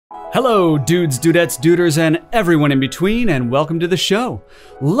Hello, dudes, dudettes, duders, and everyone in between, and welcome to the show.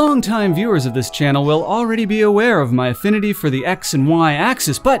 Longtime viewers of this channel will already be aware of my affinity for the X and Y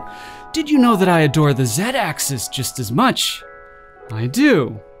axis, but did you know that I adore the Z axis just as much? I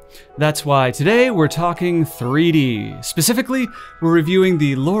do. That's why today we're talking 3D. Specifically, we're reviewing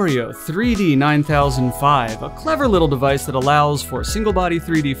the Loreo 3D 9005, a clever little device that allows for single-body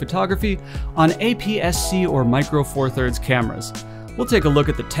 3D photography on APS-C or micro four thirds cameras. We'll take a look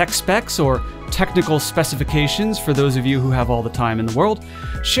at the tech specs or technical specifications for those of you who have all the time in the world,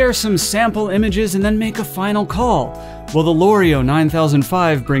 share some sample images, and then make a final call. Will the Loreo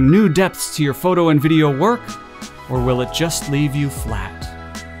 9005 bring new depths to your photo and video work, or will it just leave you flat?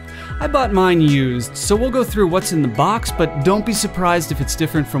 I bought mine used, so we'll go through what's in the box, but don't be surprised if it's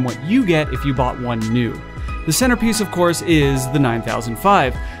different from what you get if you bought one new. The centerpiece, of course, is the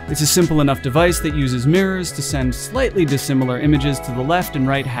 9005. It's a simple enough device that uses mirrors to send slightly dissimilar images to the left and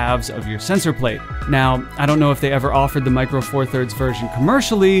right halves of your sensor plate. Now, I don't know if they ever offered the micro four thirds version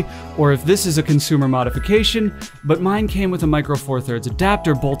commercially, or if this is a consumer modification, but mine came with a micro four thirds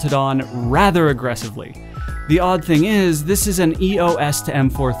adapter bolted on rather aggressively. The odd thing is, this is an EOS to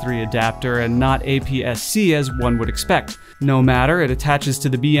M43 adapter and not APS-C as one would expect. No matter, it attaches to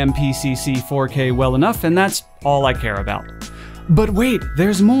the BMPCC 4K well enough, and that's all I care about. But wait,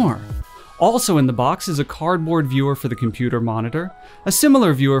 there's more! Also in the box is a cardboard viewer for the computer monitor, a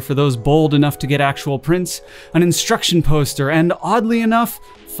similar viewer for those bold enough to get actual prints, an instruction poster, and oddly enough,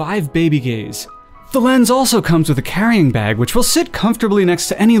 5 baby gays. The lens also comes with a carrying bag, which will sit comfortably next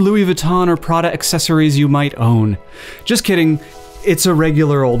to any Louis Vuitton or Prada accessories you might own. Just kidding, it's a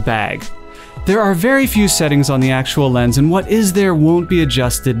regular old bag. There are very few settings on the actual lens, and what is there won't be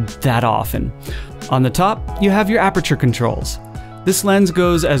adjusted that often. On the top, you have your aperture controls. This lens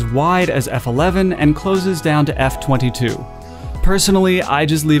goes as wide as f11 and closes down to f22. Personally, I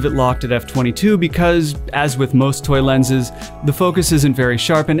just leave it locked at f22 because, as with most toy lenses, the focus isn't very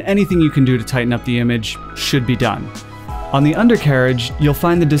sharp and anything you can do to tighten up the image should be done. On the undercarriage, you'll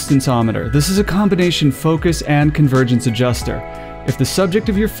find the distanceometer. This is a combination focus and convergence adjuster. If the subject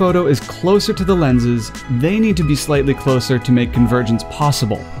of your photo is closer to the lenses, they need to be slightly closer to make convergence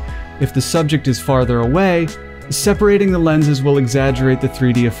possible. If the subject is farther away, separating the lenses will exaggerate the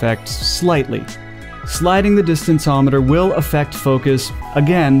 3D effect slightly. Sliding the distanceometer will affect focus,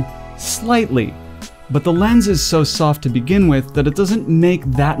 again, slightly. But the lens is so soft to begin with that it doesn't make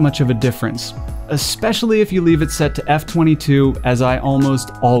that much of a difference, especially if you leave it set to f22, as I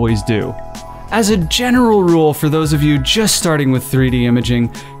almost always do. As a general rule for those of you just starting with 3D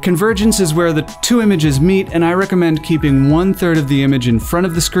imaging, convergence is where the two images meet, and I recommend keeping 1/3 of the image in front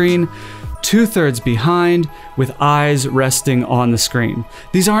of the screen, 2/3 behind, with eyes resting on the screen.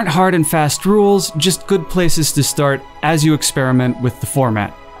 These aren't hard and fast rules, just good places to start as you experiment with the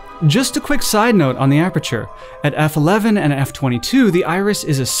format. Just a quick side note on the aperture. At f11 and f22, the iris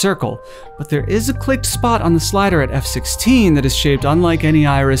is a circle, but there is a clicked spot on the slider at f16 that is shaped unlike any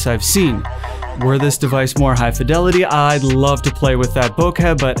iris I've seen. Were this device more high fidelity, I'd love to play with that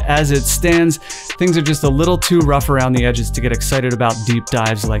bokeh, but as it stands, things are just a little too rough around the edges to get excited about deep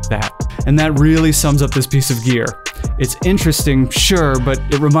dives like that. And that really sums up this piece of gear. It's interesting, sure, but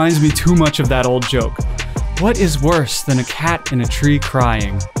it reminds me too much of that old joke. What is worse than a cat in a tree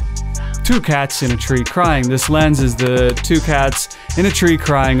crying? Two cats in a tree crying. This lens is the two cats in a tree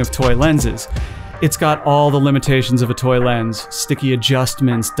crying of toy lenses. It's got all the limitations of a toy lens, sticky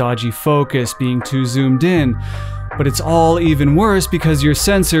adjustments, dodgy focus, being too zoomed in, but it's all even worse because your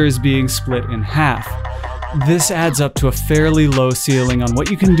sensor is being split in half. This adds up to a fairly low ceiling on what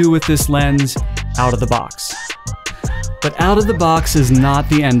you can do with this lens out of the box. But out of the box is not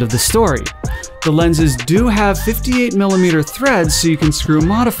the end of the story. The lenses do have 58mm threads so you can screw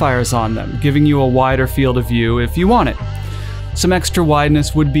modifiers on them, giving you a wider field of view if you want it. Some extra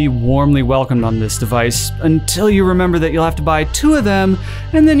wideness would be warmly welcomed on this device, until you remember that you'll have to buy 2 of them,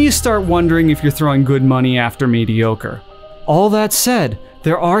 and then you start wondering if you're throwing good money after mediocre. All that said,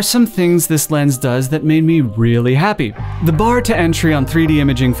 there are some things this lens does that made me really happy. The bar to entry on 3D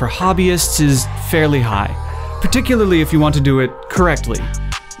imaging for hobbyists is fairly high, particularly if you want to do it correctly.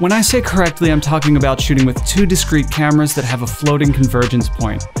 When I say correctly, I'm talking about shooting with 2 discrete cameras that have a floating convergence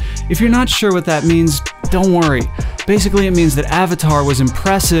point. If you're not sure what that means, don't worry. Basically, it means that Avatar was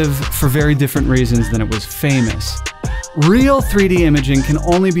impressive for very different reasons than it was famous. Real 3D imaging can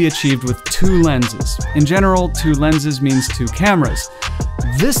only be achieved with 2 lenses. In general, 2 lenses means 2 cameras.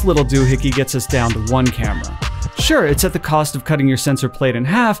 This little doohickey gets us down to 1 camera. Sure, it's at the cost of cutting your sensor plate in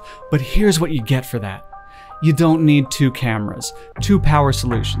half, but here's what you get for that. You don't need 2 cameras, 2 power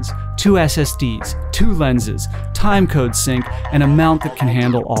solutions, 2 SSDs, 2 lenses, timecode sync, and a mount that can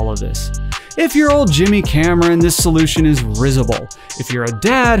handle all of this. If you're old Jimmy Cameron, this solution is risible. If you're a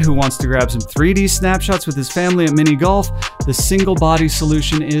dad who wants to grab some 3D snapshots with his family at mini golf, the single body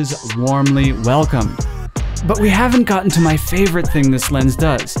solution is warmly welcomed. But we haven't gotten to my favorite thing this lens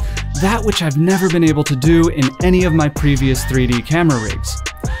does, that which I've never been able to do in any of my previous 3D camera rigs.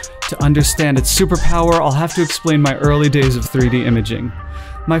 To understand its superpower, I'll have to explain my early days of 3D imaging.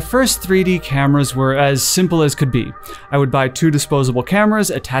 My first 3D cameras were as simple as could be. I would buy 2 disposable cameras,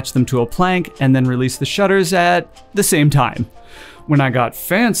 attach them to a plank, and then release the shutters at the same time. When I got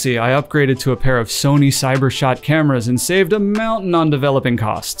fancy, I upgraded to a pair of Sony CyberShot cameras and saved a mountain on developing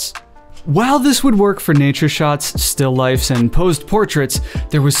costs. While this would work for nature shots, still lifes, and posed portraits,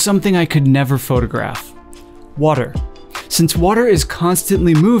 there was something I could never photograph: water. Since water is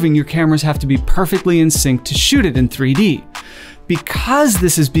constantly moving, your cameras have to be perfectly in sync to shoot it in 3D. Because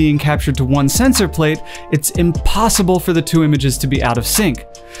this is being captured to one sensor plate, it's impossible for the 2 images to be out of sync.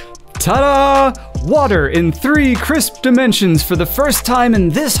 Ta-da! Water in 3 crisp dimensions for the first time in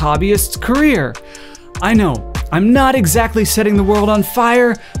this hobbyist's career. I know, I'm not exactly setting the world on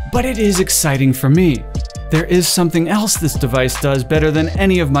fire, but it is exciting for me. There is something else this device does better than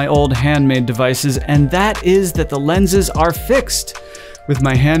any of my old handmade devices, and that is that the lenses are fixed. With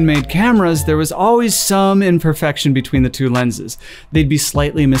my handmade cameras, there was always some imperfection between the 2 lenses. They'd be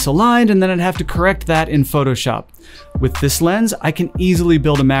slightly misaligned, and then I'd have to correct that in Photoshop. With this lens, I can easily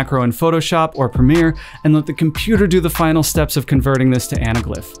build a macro in Photoshop or Premiere and let the computer do the final steps of converting this to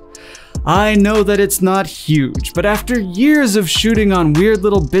anaglyph. I know that it's not huge, but after years of shooting on weird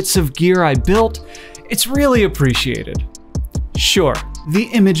little bits of gear I built, it's really appreciated. Sure, the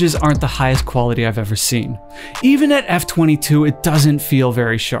images aren't the highest quality I've ever seen. Even at f/22, it doesn't feel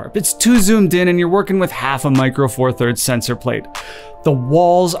very sharp. It's too zoomed in and you're working with half a micro 4/3 sensor plate. The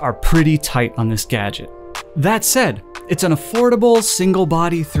walls are pretty tight on this gadget. That said, it's an affordable,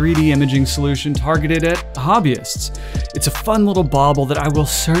 single-body 3D imaging solution targeted at hobbyists. It's a fun little bauble that I will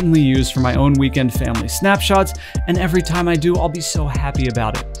certainly use for my own weekend family snapshots, and every time I do, I'll be so happy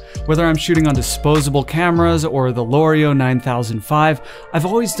about it. Whether I'm shooting on disposable cameras or the Loreo 9005, I've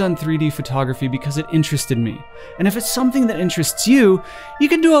always done 3D photography because it interested me. And if it's something that interests you, you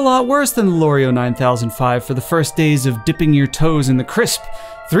can do a lot worse than the Loreo 9005 for the first days of dipping your toes in the crisp,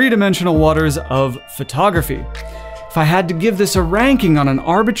 3-dimensional waters of photography. If I had to give this a ranking on an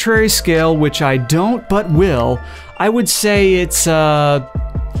arbitrary scale, which I don't but will, I would say it's a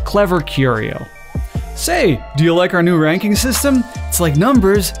clever curio. Say, do you like our new ranking system? It's like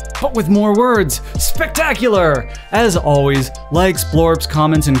numbers, but with more words. Spectacular! As always, likes, blorps,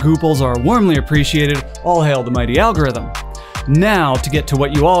 comments, and gooples are warmly appreciated. All hail the mighty algorithm. Now, to get to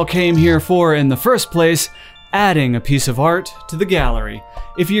what you all came here for in the first place, adding a piece of art to the gallery.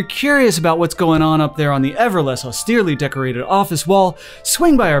 If you're curious about what's going on up there on the ever less austerely decorated office wall,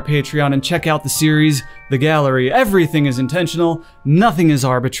 swing by our Patreon and check out the series, The Gallery. Everything is intentional, nothing is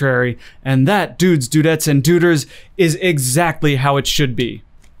arbitrary, and that, dudes, dudettes, and duders, is exactly how it should be.